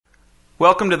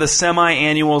Welcome to the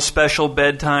semi-annual special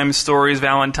Bedtime Stories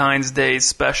Valentine's Day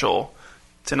special.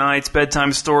 Tonight's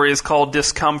bedtime story is called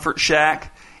Discomfort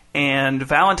Shack, and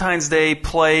Valentine's Day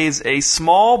plays a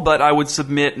small, but I would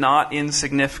submit not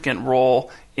insignificant role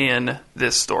in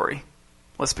this story.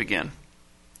 Let's begin.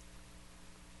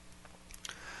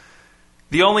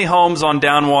 The only homes on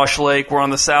Downwash Lake were on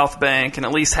the south bank, and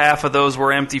at least half of those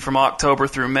were empty from October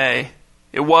through May.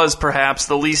 It was, perhaps,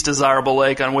 the least desirable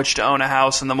lake on which to own a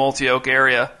house in the Multi-Oak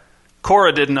area.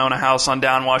 Cora didn't own a house on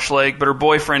Downwash Lake, but her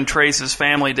boyfriend Trace's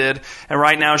family did, and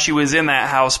right now she was in that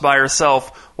house by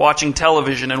herself, watching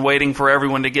television and waiting for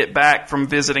everyone to get back from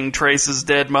visiting Trace's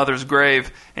dead mother's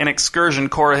grave, an excursion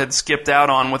Cora had skipped out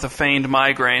on with a feigned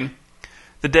migraine.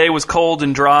 The day was cold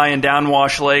and dry, and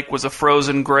Downwash Lake was a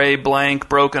frozen gray blank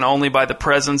broken only by the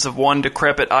presence of one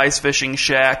decrepit ice fishing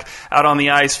shack out on the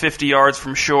ice 50 yards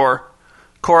from shore.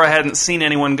 Cora hadn't seen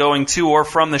anyone going to or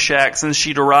from the shack since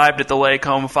she'd arrived at the lake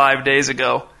home 5 days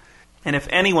ago. And if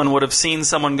anyone would have seen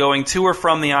someone going to or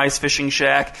from the ice fishing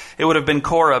shack, it would have been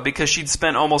Cora, because she'd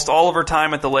spent almost all of her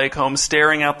time at the lake home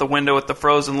staring out the window at the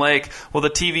frozen lake while the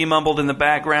TV mumbled in the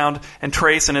background and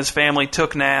Trace and his family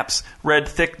took naps, read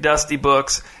thick dusty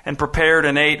books, and prepared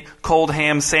and ate cold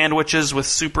ham sandwiches with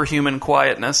superhuman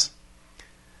quietness.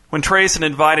 When Trace had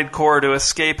invited Cora to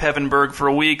escape Heavenburg for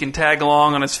a week and tag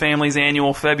along on his family's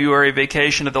annual February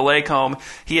vacation to the lake home,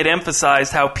 he had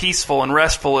emphasized how peaceful and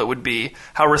restful it would be,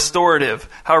 how restorative,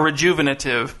 how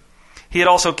rejuvenative. He had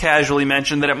also casually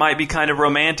mentioned that it might be kind of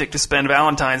romantic to spend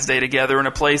Valentine's Day together in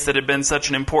a place that had been such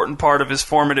an important part of his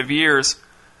formative years.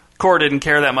 Cora didn't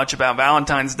care that much about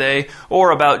Valentine's Day or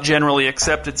about generally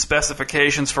accepted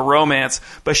specifications for romance,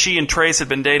 but she and Trace had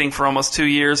been dating for almost 2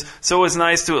 years, so it was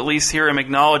nice to at least hear him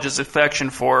acknowledge his affection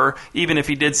for her, even if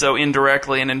he did so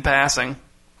indirectly and in passing.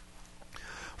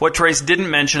 What Trace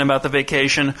didn't mention about the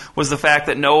vacation was the fact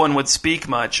that no one would speak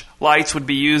much, lights would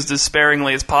be used as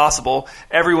sparingly as possible,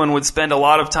 everyone would spend a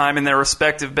lot of time in their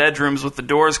respective bedrooms with the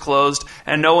doors closed,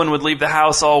 and no one would leave the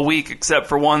house all week except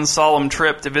for one solemn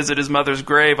trip to visit his mother's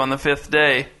grave on the 5th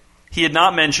day. He had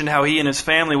not mentioned how he and his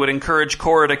family would encourage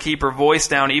Cora to keep her voice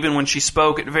down even when she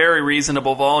spoke at very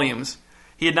reasonable volumes.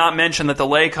 He had not mentioned that the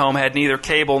lake home had neither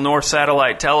cable nor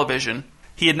satellite television.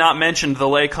 He had not mentioned the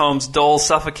lake home's dull,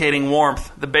 suffocating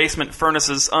warmth, the basement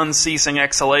furnace's unceasing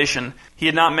exhalation. He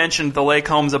had not mentioned the lake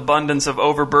home's abundance of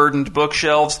overburdened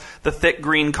bookshelves, the thick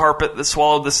green carpet that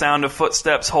swallowed the sound of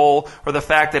footsteps whole, or the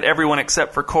fact that everyone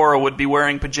except for Cora would be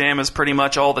wearing pajamas pretty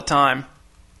much all the time.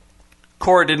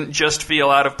 Cora didn't just feel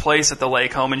out of place at the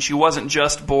lake home, and she wasn't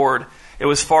just bored. It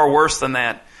was far worse than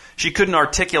that. She couldn't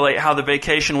articulate how the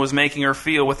vacation was making her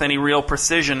feel with any real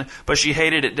precision, but she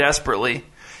hated it desperately.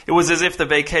 It was as if the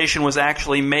vacation was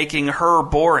actually making her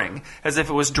boring, as if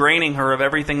it was draining her of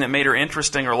everything that made her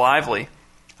interesting or lively.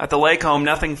 At the lake home,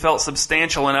 nothing felt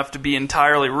substantial enough to be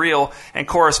entirely real, and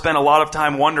Cora spent a lot of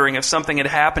time wondering if something had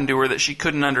happened to her that she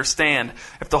couldn't understand,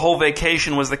 if the whole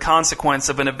vacation was the consequence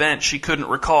of an event she couldn't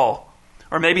recall.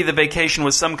 Or maybe the vacation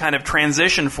was some kind of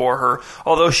transition for her,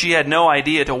 although she had no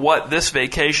idea to what this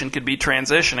vacation could be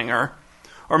transitioning her.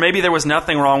 Or maybe there was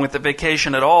nothing wrong with the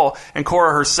vacation at all, and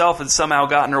Cora herself had somehow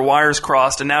gotten her wires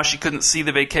crossed, and now she couldn't see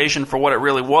the vacation for what it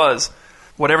really was.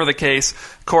 Whatever the case,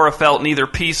 Cora felt neither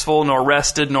peaceful, nor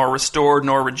rested, nor restored,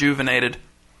 nor rejuvenated.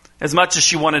 As much as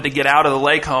she wanted to get out of the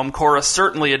lake home, Cora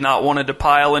certainly had not wanted to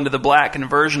pile into the black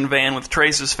conversion van with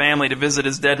Trace's family to visit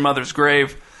his dead mother's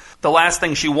grave. The last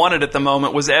thing she wanted at the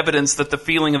moment was evidence that the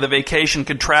feeling of the vacation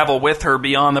could travel with her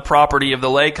beyond the property of the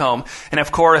lake home, and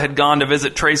if Cora had gone to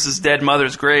visit Trace's dead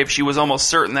mother's grave, she was almost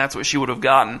certain that's what she would have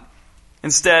gotten.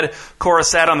 Instead, Cora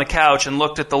sat on the couch and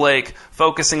looked at the lake,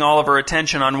 focusing all of her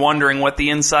attention on wondering what the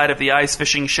inside of the ice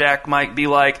fishing shack might be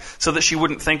like so that she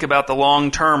wouldn't think about the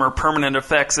long-term or permanent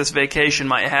effects this vacation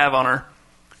might have on her.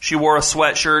 She wore a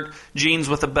sweatshirt, jeans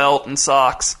with a belt, and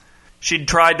socks. She'd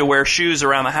tried to wear shoes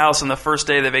around the house on the first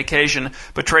day of the vacation,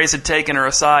 but Trace had taken her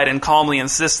aside and calmly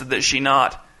insisted that she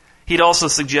not. He'd also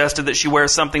suggested that she wear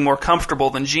something more comfortable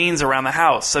than jeans around the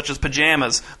house, such as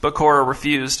pajamas, but Cora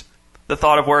refused. The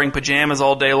thought of wearing pajamas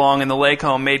all day long in the lake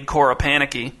home made Cora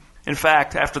panicky. In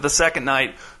fact, after the second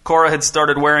night, Cora had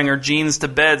started wearing her jeans to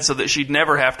bed so that she'd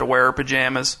never have to wear her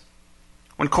pajamas.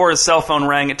 When Cora's cell phone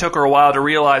rang, it took her a while to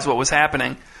realize what was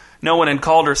happening. No one had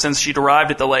called her since she'd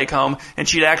arrived at the lake home, and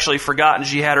she'd actually forgotten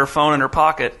she had her phone in her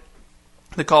pocket.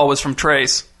 The call was from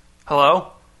Trace.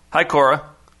 "Hello? Hi, Cora."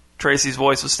 Tracy's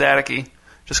voice was staticky.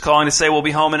 "Just calling to say we'll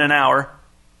be home in an hour."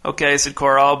 "Okay," said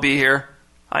Cora, "I'll be here."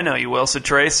 "I know you will," said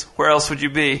Trace. "Where else would you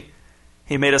be?"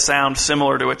 He made a sound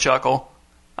similar to a chuckle.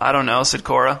 "I don't know," said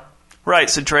Cora. "Right,"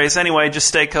 said Trace. "Anyway, just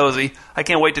stay cozy. I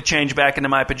can't wait to change back into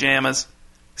my pajamas."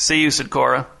 See you, said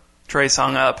Cora. Trace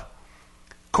hung up.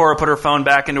 Cora put her phone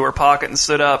back into her pocket and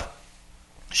stood up.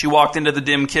 She walked into the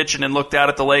dim kitchen and looked out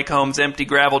at the lake home's empty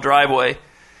gravel driveway.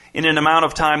 In an amount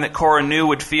of time that Cora knew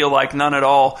would feel like none at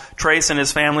all, Trace and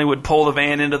his family would pull the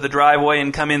van into the driveway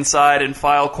and come inside and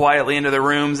file quietly into their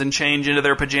rooms and change into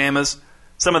their pajamas.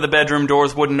 Some of the bedroom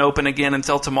doors wouldn't open again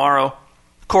until tomorrow.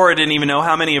 Cora didn't even know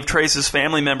how many of Trace's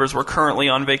family members were currently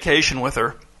on vacation with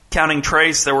her. Counting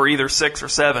Trace, there were either 6 or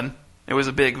 7. It was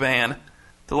a big van.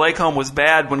 The lake home was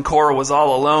bad when Cora was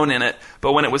all alone in it,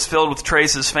 but when it was filled with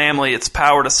Trace's family, its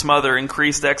power to smother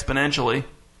increased exponentially.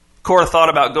 Cora thought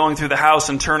about going through the house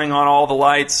and turning on all the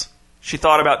lights. She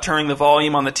thought about turning the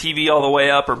volume on the TV all the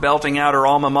way up, or belting out her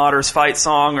alma mater's fight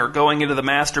song, or going into the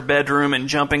master bedroom and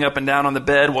jumping up and down on the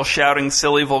bed while shouting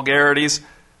silly vulgarities.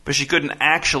 But she couldn't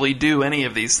actually do any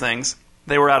of these things.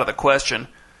 They were out of the question.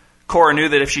 Cora knew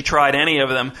that if she tried any of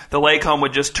them, the lake home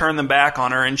would just turn them back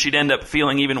on her, and she'd end up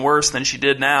feeling even worse than she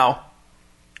did now.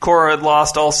 Cora had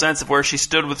lost all sense of where she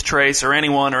stood with Trace or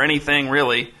anyone or anything,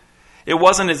 really. It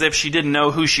wasn't as if she didn't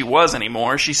know who she was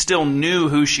anymore. She still knew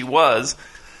who she was.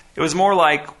 It was more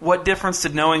like, what difference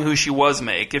did knowing who she was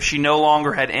make if she no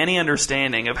longer had any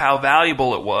understanding of how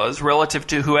valuable it was relative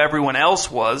to who everyone else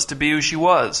was to be who she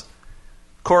was?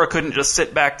 Cora couldn't just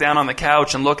sit back down on the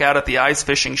couch and look out at the ice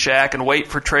fishing shack and wait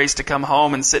for Trace to come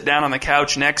home and sit down on the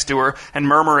couch next to her and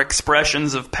murmur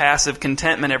expressions of passive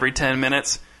contentment every 10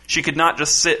 minutes. She could not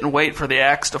just sit and wait for the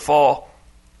axe to fall.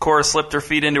 Cora slipped her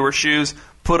feet into her shoes,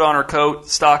 put on her coat,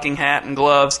 stocking hat, and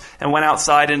gloves, and went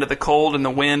outside into the cold and the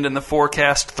wind and the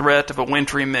forecast threat of a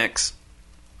wintry mix.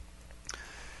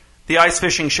 The ice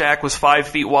fishing shack was 5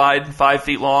 feet wide, 5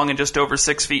 feet long, and just over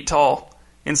 6 feet tall.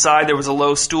 Inside there was a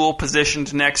low stool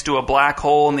positioned next to a black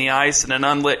hole in the ice and an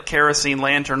unlit kerosene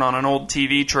lantern on an old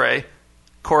TV tray.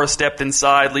 Cora stepped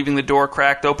inside, leaving the door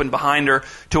cracked open behind her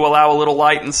to allow a little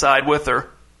light inside with her.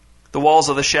 The walls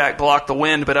of the shack blocked the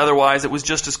wind, but otherwise it was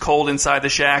just as cold inside the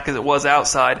shack as it was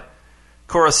outside.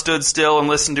 Cora stood still and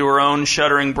listened to her own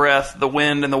shuddering breath, the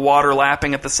wind and the water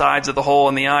lapping at the sides of the hole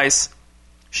in the ice.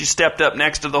 She stepped up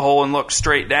next to the hole and looked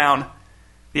straight down.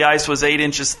 The ice was 8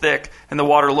 inches thick, and the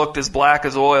water looked as black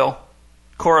as oil.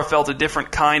 Cora felt a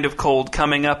different kind of cold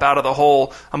coming up out of the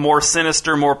hole, a more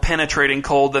sinister, more penetrating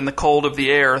cold than the cold of the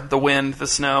air, the wind, the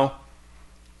snow.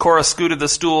 Cora scooted the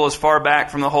stool as far back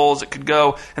from the hole as it could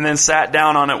go, and then sat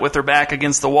down on it with her back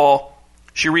against the wall.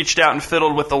 She reached out and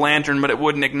fiddled with the lantern, but it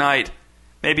wouldn't ignite.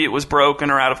 Maybe it was broken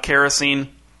or out of kerosene.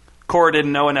 Cora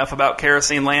didn't know enough about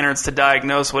kerosene lanterns to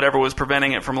diagnose whatever was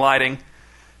preventing it from lighting.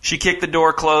 She kicked the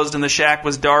door closed, and the shack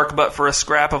was dark but for a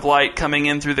scrap of light coming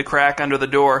in through the crack under the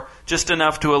door, just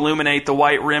enough to illuminate the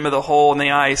white rim of the hole in the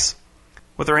ice.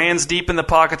 With her hands deep in the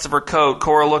pockets of her coat,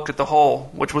 Cora looked at the hole,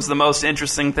 which was the most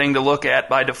interesting thing to look at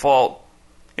by default.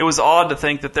 It was odd to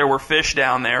think that there were fish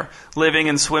down there, living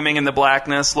and swimming in the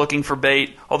blackness, looking for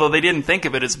bait, although they didn't think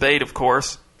of it as bait, of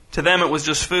course. To them it was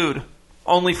just food.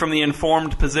 Only from the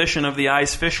informed position of the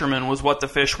ice fishermen was what the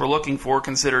fish were looking for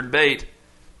considered bait.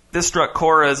 This struck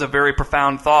Cora as a very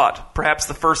profound thought, perhaps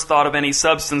the first thought of any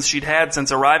substance she'd had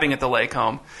since arriving at the lake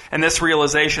home, and this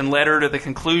realization led her to the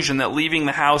conclusion that leaving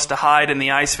the house to hide in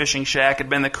the ice fishing shack had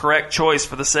been the correct choice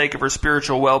for the sake of her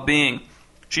spiritual well-being.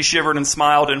 She shivered and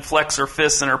smiled and flexed her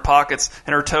fists in her pockets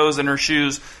and her toes in her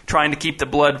shoes, trying to keep the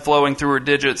blood flowing through her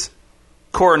digits.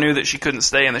 Cora knew that she couldn't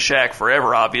stay in the shack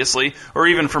forever, obviously, or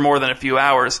even for more than a few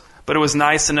hours, but it was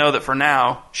nice to know that for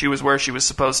now, she was where she was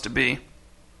supposed to be.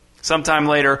 Sometime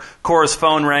later, Cora's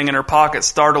phone rang in her pocket,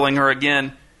 startling her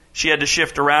again. She had to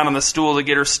shift around on the stool to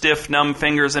get her stiff, numb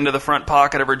fingers into the front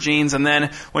pocket of her jeans, and then,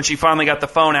 when she finally got the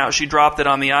phone out, she dropped it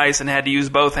on the ice and had to use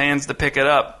both hands to pick it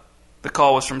up. The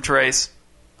call was from Trace.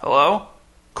 "Hello?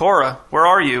 Cora, where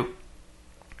are you?"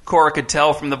 Cora could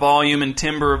tell from the volume and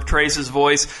timbre of Trace's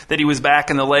voice that he was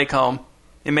back in the lake home.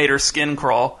 It made her skin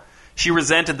crawl. She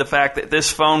resented the fact that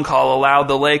this phone call allowed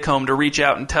the lake home to reach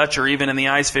out and touch her even in the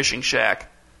ice fishing shack.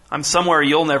 "I'm somewhere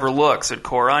you'll never look," said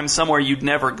Cora. "I'm somewhere you'd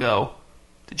never go."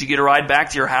 "Did you get a ride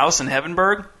back to your house in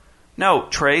Heavenburg?" "No,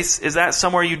 Trace. Is that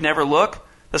somewhere you'd never look?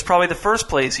 That's probably the first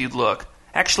place you'd look.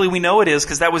 Actually, we know it is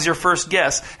because that was your first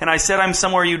guess. And I said I'm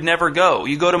somewhere you'd never go.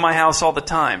 You go to my house all the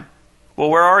time." "Well,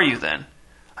 where are you then?"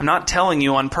 "I'm not telling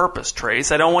you on purpose,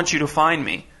 Trace. I don't want you to find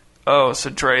me." "Oh,"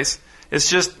 said Trace. "It's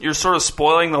just you're sort of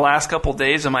spoiling the last couple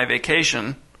days of my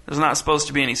vacation. There's not supposed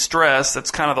to be any stress.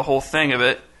 That's kind of the whole thing of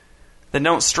it." "Then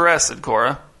don't stress," said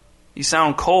Cora. "You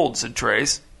sound cold," said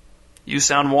Trace. "You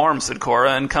sound warm," said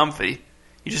Cora, "and comfy."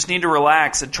 "You just need to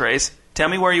relax," said Trace. "Tell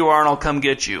me where you are and I'll come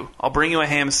get you. I'll bring you a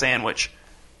ham sandwich."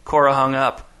 Cora hung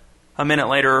up. A minute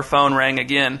later her phone rang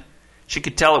again. She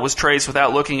could tell it was Trace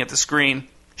without looking at the screen.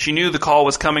 She knew the call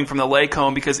was coming from the lake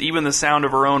home because even the sound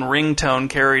of her own ringtone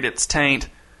carried its taint.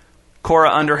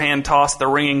 Cora underhand tossed the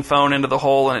ringing phone into the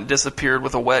hole and it disappeared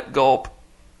with a wet gulp.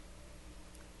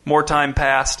 More time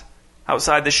passed.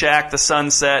 Outside the shack, the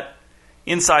sun set.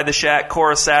 Inside the shack,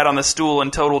 Cora sat on the stool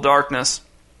in total darkness.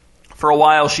 For a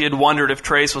while, she had wondered if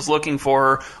Trace was looking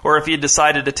for her or if he had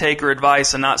decided to take her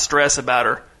advice and not stress about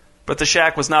her. But the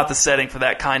shack was not the setting for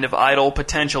that kind of idle,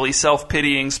 potentially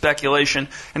self-pitying speculation,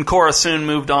 and Cora soon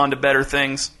moved on to better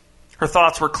things. Her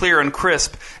thoughts were clear and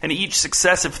crisp, and each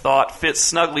successive thought fit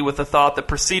snugly with the thought that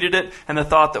preceded it and the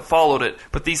thought that followed it.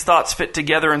 But these thoughts fit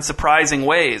together in surprising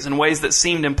ways, in ways that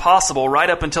seemed impossible right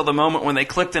up until the moment when they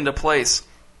clicked into place.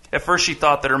 At first she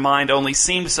thought that her mind only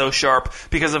seemed so sharp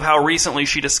because of how recently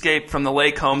she'd escaped from the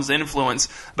lake home's influence,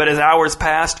 but as hours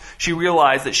passed, she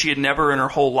realized that she had never in her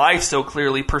whole life so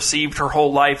clearly perceived her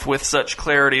whole life with such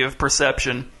clarity of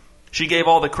perception. She gave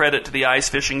all the credit to the ice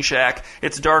fishing shack,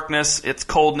 its darkness, its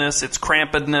coldness, its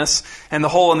crampedness, and the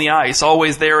hole in the ice,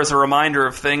 always there as a reminder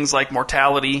of things like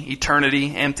mortality,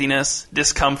 eternity, emptiness,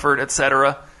 discomfort,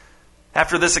 etc.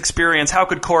 After this experience, how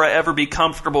could Cora ever be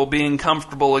comfortable being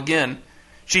comfortable again?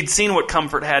 She'd seen what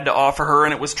comfort had to offer her,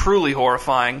 and it was truly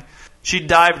horrifying. She'd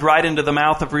dived right into the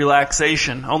mouth of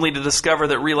relaxation, only to discover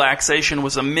that relaxation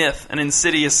was a myth, an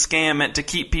insidious scam meant to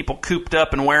keep people cooped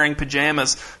up and wearing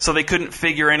pajamas so they couldn't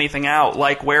figure anything out,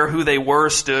 like where who they were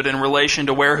stood in relation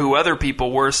to where who other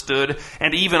people were stood,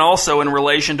 and even also in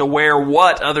relation to where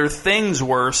what other things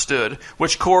were stood,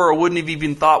 which Cora wouldn't have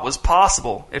even thought was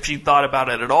possible if she'd thought about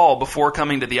it at all before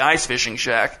coming to the ice fishing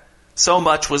shack. So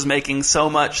much was making so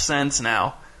much sense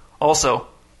now. Also,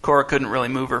 Cora couldn't really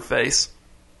move her face.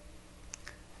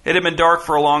 It had been dark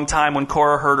for a long time when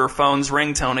Cora heard her phone's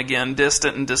ringtone again,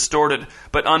 distant and distorted,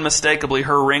 but unmistakably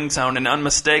her ringtone and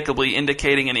unmistakably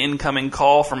indicating an incoming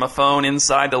call from a phone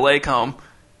inside the lake home.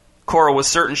 Cora was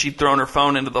certain she'd thrown her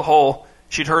phone into the hole.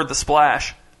 She'd heard the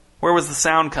splash. Where was the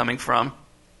sound coming from?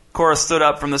 Cora stood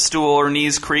up from the stool, her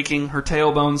knees creaking, her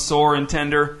tailbone sore and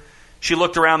tender. She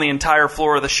looked around the entire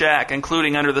floor of the shack,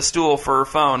 including under the stool, for her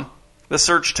phone. The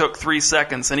search took 3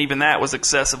 seconds, and even that was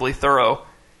excessively thorough.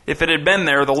 If it had been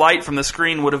there, the light from the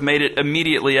screen would have made it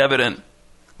immediately evident.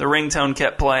 The ringtone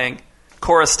kept playing.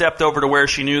 Cora stepped over to where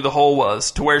she knew the hole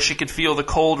was, to where she could feel the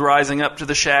cold rising up to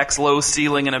the shack's low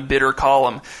ceiling in a bitter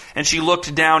column, and she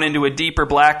looked down into a deeper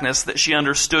blackness that she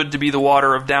understood to be the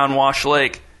water of Downwash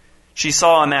Lake. She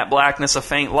saw in that blackness a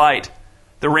faint light.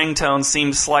 The ringtone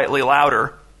seemed slightly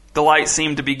louder. The light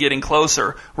seemed to be getting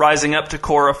closer, rising up to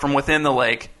Cora from within the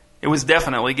lake. It was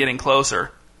definitely getting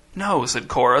closer. "No," said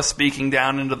Cora, speaking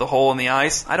down into the hole in the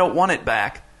ice. "I don't want it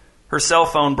back." Her cell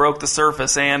phone broke the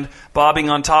surface and, bobbing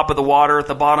on top of the water at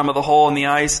the bottom of the hole in the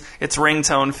ice, its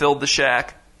ringtone filled the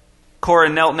shack. Cora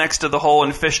knelt next to the hole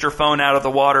and fished her phone out of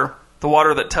the water. The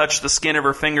water that touched the skin of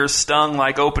her fingers stung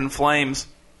like open flames.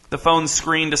 The phone's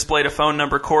screen displayed a phone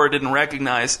number Cora didn't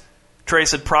recognize.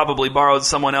 Trace had probably borrowed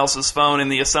someone else's phone in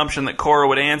the assumption that Cora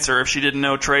would answer if she didn't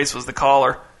know Trace was the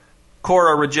caller.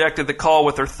 Cora rejected the call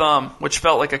with her thumb, which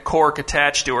felt like a cork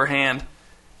attached to her hand.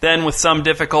 Then, with some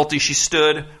difficulty, she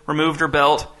stood, removed her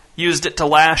belt, used it to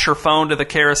lash her phone to the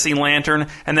kerosene lantern,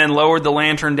 and then lowered the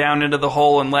lantern down into the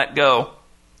hole and let go.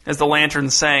 As the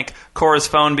lantern sank, Cora's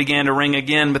phone began to ring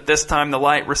again, but this time the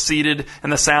light receded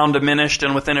and the sound diminished,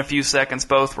 and within a few seconds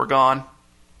both were gone.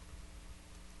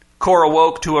 Cora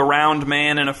woke to a round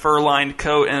man in a fur-lined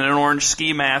coat and an orange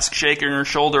ski mask shaking her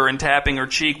shoulder and tapping her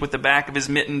cheek with the back of his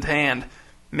mittened hand.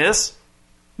 "Miss?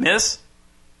 Miss?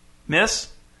 Miss?"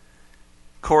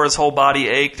 Cora's whole body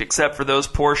ached except for those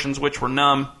portions which were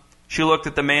numb. She looked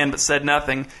at the man but said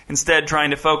nothing, instead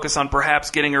trying to focus on perhaps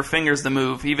getting her fingers to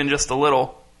move, even just a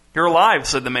little. "You're alive,"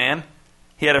 said the man.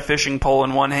 He had a fishing pole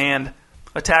in one hand.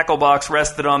 A tackle box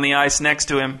rested on the ice next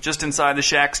to him, just inside the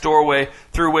shack's doorway,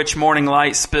 through which morning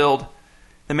light spilled.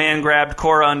 The man grabbed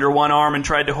Cora under one arm and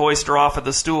tried to hoist her off of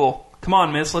the stool. "Come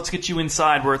on, miss, let's get you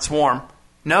inside where it's warm."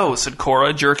 "No," said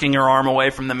Cora, jerking her arm away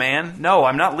from the man. "No,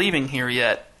 I'm not leaving here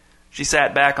yet." She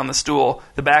sat back on the stool,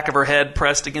 the back of her head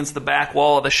pressed against the back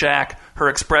wall of the shack, her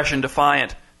expression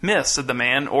defiant. "Miss," said the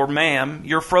man, "or ma'am,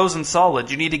 you're frozen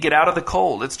solid. You need to get out of the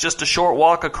cold. It's just a short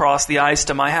walk across the ice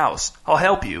to my house. I'll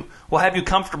help you. We'll have you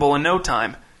comfortable in no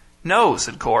time." "No,"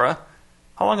 said Cora.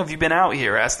 "How long have you been out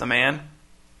here?" asked the man.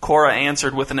 Cora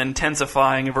answered with an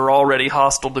intensifying of her already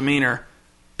hostile demeanor.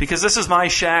 "Because this is my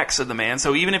shack," said the man,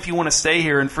 "so even if you want to stay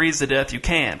here and freeze to death, you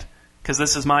can't. Because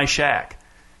this is my shack."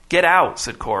 "Get out,"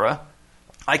 said Cora.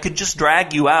 "I could just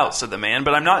drag you out," said the man,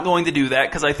 "but I'm not going to do that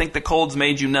because I think the cold's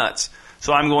made you nuts.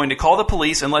 So I'm going to call the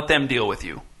police and let them deal with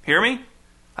you. Hear me?"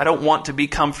 "I don't want to be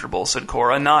comfortable," said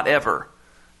Cora. "Not ever."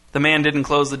 The man didn't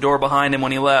close the door behind him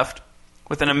when he left.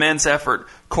 With an immense effort,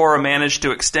 Cora managed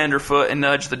to extend her foot and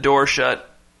nudge the door shut.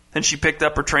 Then she picked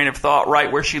up her train of thought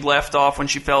right where she'd left off when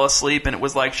she fell asleep, and it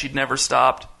was like she'd never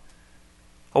stopped.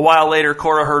 A while later,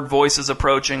 Cora heard voices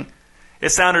approaching. It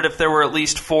sounded as if there were at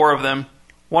least 4 of them.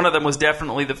 One of them was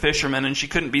definitely the fisherman, and she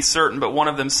couldn't be certain, but one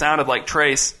of them sounded like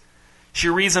Trace. She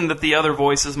reasoned that the other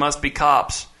voices must be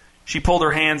cops. She pulled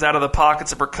her hands out of the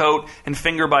pockets of her coat and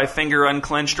finger by finger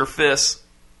unclenched her fists.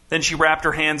 Then she wrapped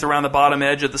her hands around the bottom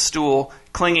edge of the stool,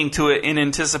 clinging to it in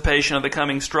anticipation of the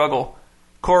coming struggle.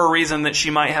 Cora reasoned that she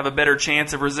might have a better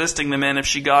chance of resisting the men if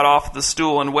she got off the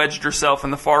stool and wedged herself in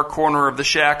the far corner of the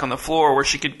shack on the floor where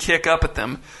she could kick up at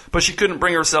them, but she couldn't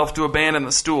bring herself to abandon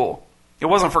the stool. It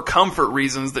wasn't for comfort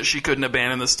reasons that she couldn't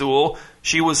abandon the stool.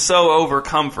 She was so over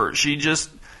comfort. She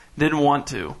just didn't want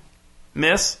to.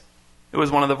 "Miss?" It was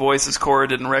one of the voices Cora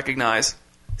didn't recognize.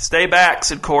 "Stay back,"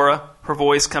 said Cora, her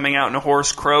voice coming out in a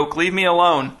hoarse croak. "Leave me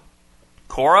alone."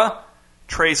 "Cora?"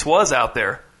 Trace was out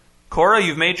there. "Cora,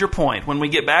 you've made your point. When we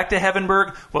get back to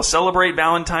Heavenburg, we'll celebrate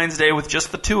Valentine's Day with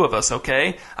just the 2 of us,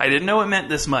 okay? I didn't know it meant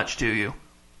this much to you."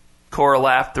 Cora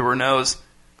laughed through her nose.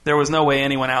 There was no way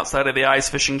anyone outside of the ice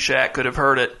fishing shack could have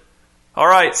heard it. "All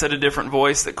right," said a different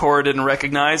voice that Cora didn't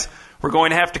recognize. "We're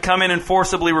going to have to come in and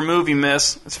forcibly remove you,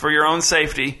 miss. It's for your own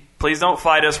safety. Please don't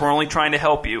fight us. We're only trying to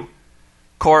help you."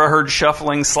 Cora heard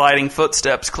shuffling, sliding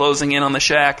footsteps closing in on the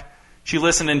shack. She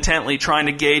listened intently, trying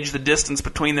to gauge the distance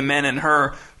between the men and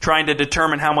her, trying to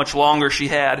determine how much longer she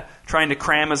had, trying to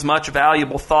cram as much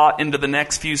valuable thought into the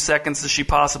next few seconds as she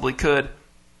possibly could.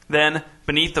 Then,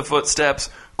 beneath the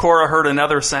footsteps, Cora heard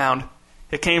another sound.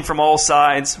 It came from all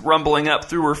sides, rumbling up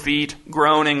through her feet,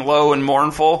 groaning low and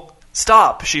mournful.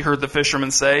 "Stop," she heard the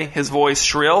fisherman say, his voice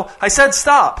shrill. "I said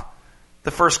stop!"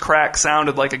 The first crack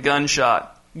sounded like a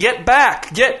gunshot. "Get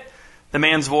back! Get—" The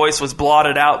man's voice was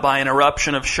blotted out by an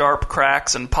eruption of sharp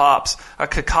cracks and pops, a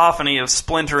cacophony of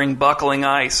splintering, buckling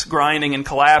ice, grinding and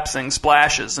collapsing,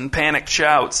 splashes and panicked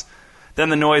shouts. Then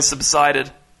the noise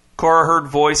subsided. Cora heard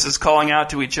voices calling out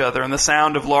to each other and the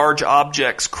sound of large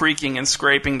objects creaking and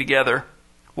scraping together.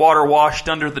 Water washed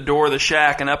under the door of the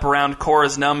shack and up around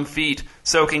Cora's numb feet,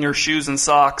 soaking her shoes and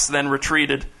socks, then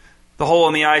retreated. The hole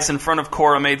in the ice in front of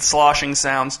Cora made sloshing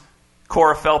sounds.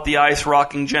 Cora felt the ice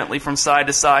rocking gently from side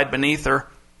to side beneath her.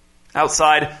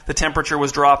 Outside, the temperature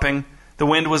was dropping, the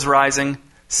wind was rising,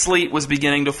 sleet was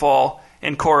beginning to fall,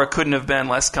 and Cora couldn't have been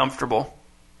less comfortable.